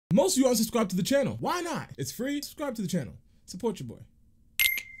Most of you unsubscribe to the channel. Why not? It's free. Subscribe to the channel. Support your boy.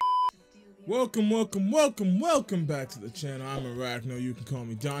 Welcome back to the channel. I'm Arachno. You can call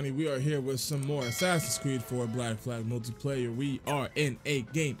me Donnie. We are here with some more Assassin's Creed 4 Black Flag multiplayer. We are in a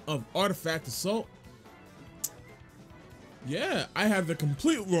game of Artifact Assault. Yeah, I have the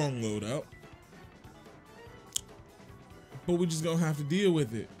complete wrong loadout, but we just gonna have to deal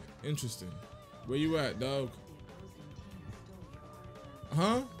with it. Interesting. Where you at, dog?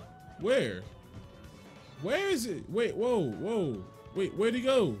 Huh? Where? Where is it? Wait, whoa. Wait, where'd he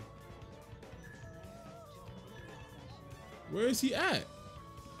go? Where is he at?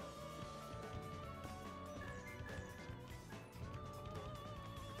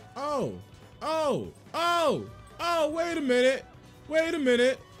 Oh, wait a minute.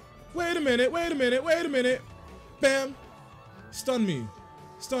 Bam. Stun me.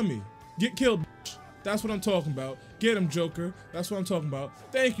 Get killed. That's what I'm talking about. Get him, Joker. That's what I'm talking about.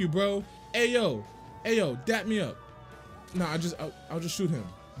 Thank you, bro. Ayo, dap me up. Nah, I'll just shoot him.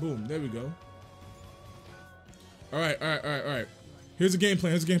 Boom, there we go. All right. Here's a game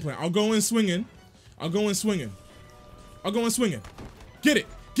plan. I'll go in swinging. Get it.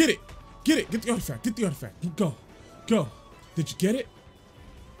 Get the artifact. Go. Did you get it?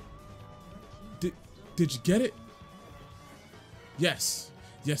 Did you get it? Yes,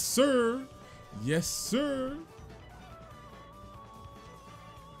 sir.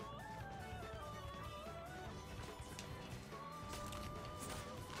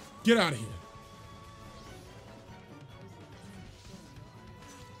 Get out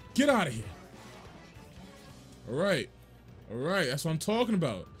of here. All right. That's what I'm talking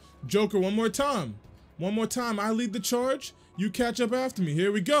about. Joker, one more time. I lead the charge. You catch up after me.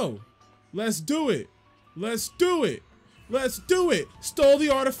 Here we go. Let's do it. Stole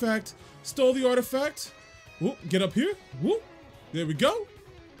the artifact. Whoop, get up here. Whoop. There we go.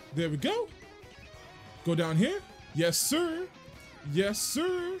 Go down here. Yes, sir.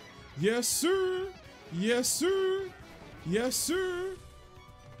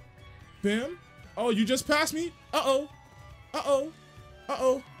 Bam. Oh, you just passed me? Uh-oh.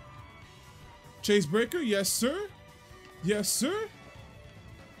 Chase breaker, yes, sir. No,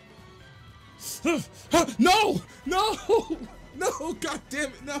 god damn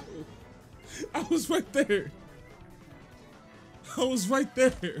it, no. I was right there.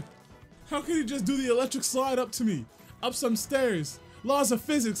 How can he just do the electric slide up to me? Up some stairs. Laws of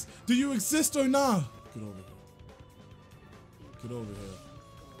physics, do you exist or not? Get over here.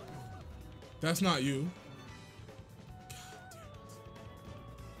 That's not you. God damn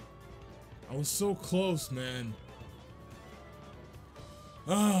it. I was so close, man.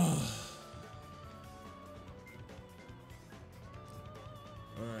 Alright.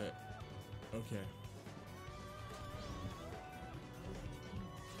 Okay.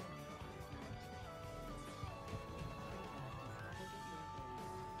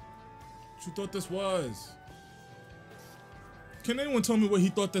 What you thought this was? Can anyone tell me what he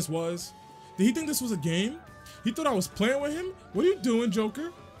thought this was? Did he think this was a game? He thought I was playing with him? What are you doing,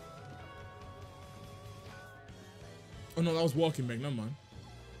 Joker? Oh no, that was walking back, never mind.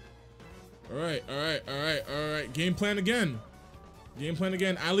 Alright. Game plan again.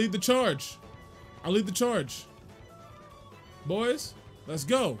 I lead the charge. Boys, let's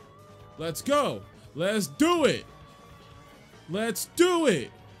go. Let's do it.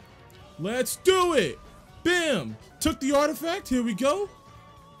 Bam! Took the artifact. Here we go.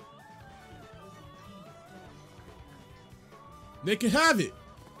 They can have it.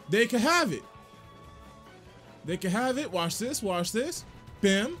 Watch this.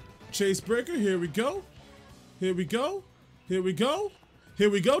 Bam. Chase breaker. Here we go.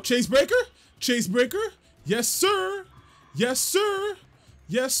 Chase breaker. Yes, sir.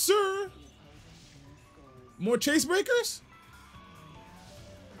 More chase breakers?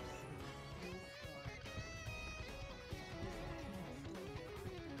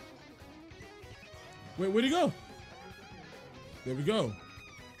 Wait, where'd he go? There we go.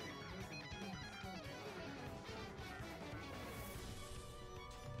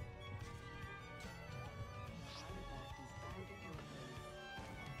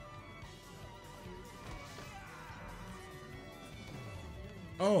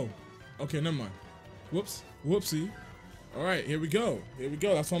 Oh, okay, never mind. Whoopsie. All right, here we go.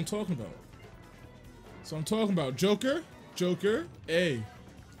 That's what I'm talking about. Joker. Hey,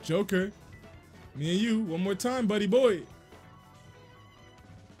 Joker. Me and you, one more time, buddy boy.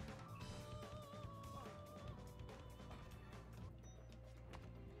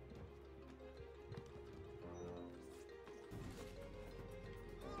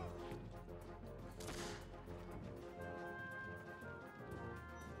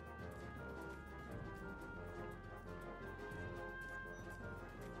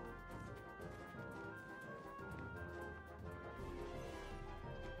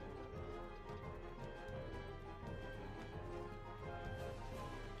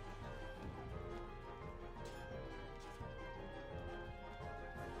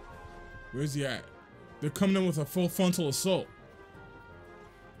 Where's he at? They're coming in with a full frontal assault.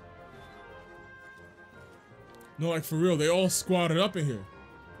 No, like for real, they all squatted up in here.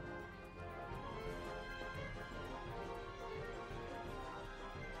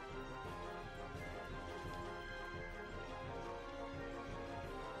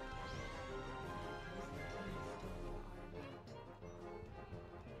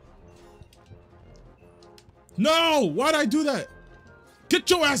 No! Why'd I do that? Get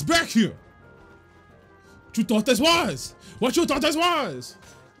your ass back here! What you thought this was? What you thought this was?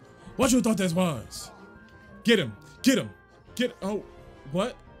 What you thought this was? Get him! Get him! Get... Oh,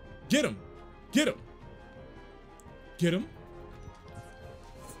 what? Get him! Get him! Get him!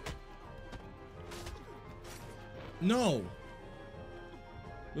 No!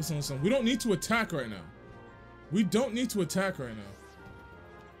 Listen, listen. We don't need to attack right now. We don't need to attack right now.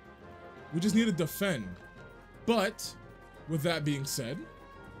 We just need to defend. But, with that being said,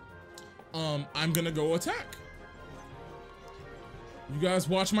 I'm gonna go attack. You guys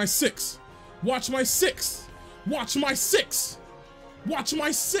watch my 6. Watch my 6. Watch my 6. Watch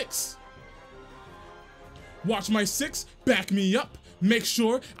my 6. Watch my 6. Back me up. Make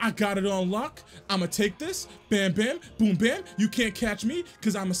sure I got it on lock. I'ma take this. Bam, bam, boom, bam. You can't catch me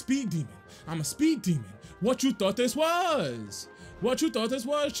because I'm a speed demon. I'm a speed demon. What you thought this was? What you thought this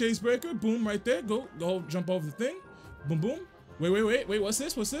was? Chase breaker. Boom, right there. Go, jump over the thing. Boom, boom. Wait. What's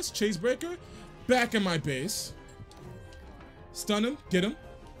this? What's this? Chase breaker. Back in my base. Stun him. Get him.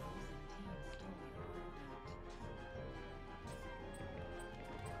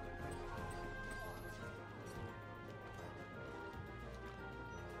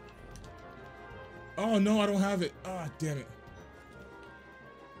 Oh, no, I don't have it. Ah, damn it.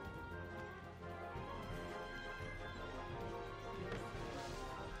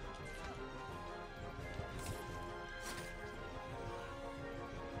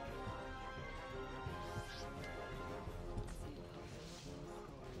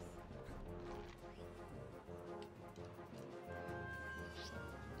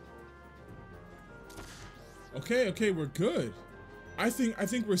 Okay, we're good. I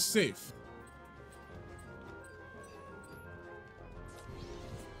think we're safe.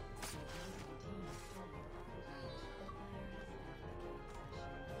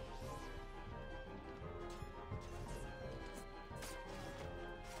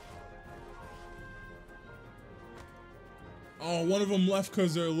 Oh, one of them left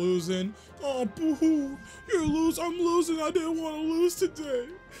because they're losing. Oh, boo-hoo. You're losing. I'm losing. I didn't want to lose today.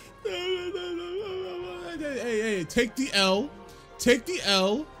 Hey, take the L. Take the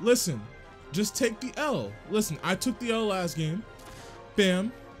L. Listen, just take the L. Listen, I took the L last game.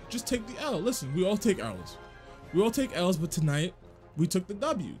 Bam. Just take the L. Listen, we all take L's. We all take L's, but tonight, we took the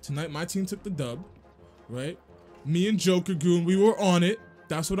W. Tonight, my team took the dub, right? Me and Joker Goon, we were on it.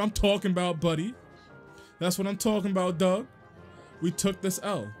 That's what I'm talking about, buddy. That's what I'm talking about, Doug. We took this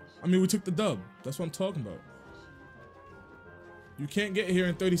L. I mean, we took the dub. That's what I'm talking about. You can't get here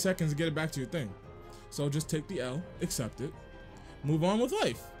in 30 seconds and get it back to your thing. So just take the L, accept it, move on with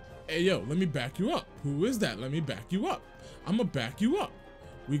life. Hey, yo, let me back you up. Who is that? Let me back you up. I'ma back you up.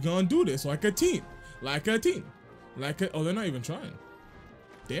 We gonna do this like a team. Like a team. Like a... Oh, they're not even trying.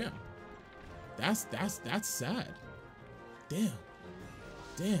 Damn. That's sad. Damn.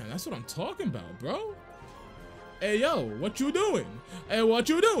 Damn, that's what I'm talking about, bro. Hey, yo, what you doing? Hey, what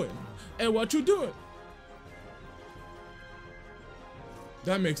you doing? Hey, what you doing?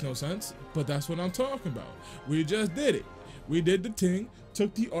 That makes no sense, but that's what I'm talking about. We just did it. We did the thing,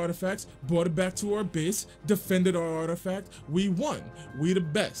 took the artifacts, brought it back to our base, defended our artifact. We won. We the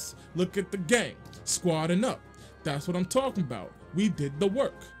best. Look at the gang, squadding up. That's what I'm talking about. We did the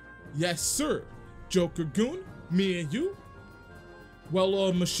work. Yes, sir. Joker Goon, me and you.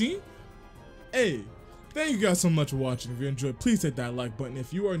 Well-oiled machine. Hey. Thank you guys so much for watching. If you enjoyed, please hit that like button.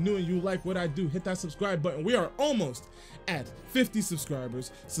 If you are new and you like what I do, hit that subscribe button. We are almost at 50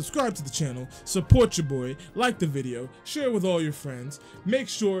 subscribers. Subscribe to the channel, support your boy, like the video, share it with all your friends. Make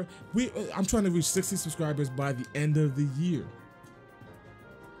sure I'm trying to reach 60 subscribers by the end of the year.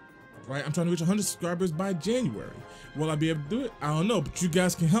 Right? I'm trying to reach 100 subscribers by January. Will I be able to do it? I don't know, but you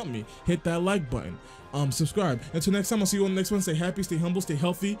guys can help me. Hit that like button. Subscribe. Until next time, I'll see you on the next one. Stay happy, stay humble, stay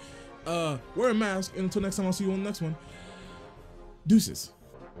healthy. Wear a mask, and until next time, I'll see you on the next one. Deuces.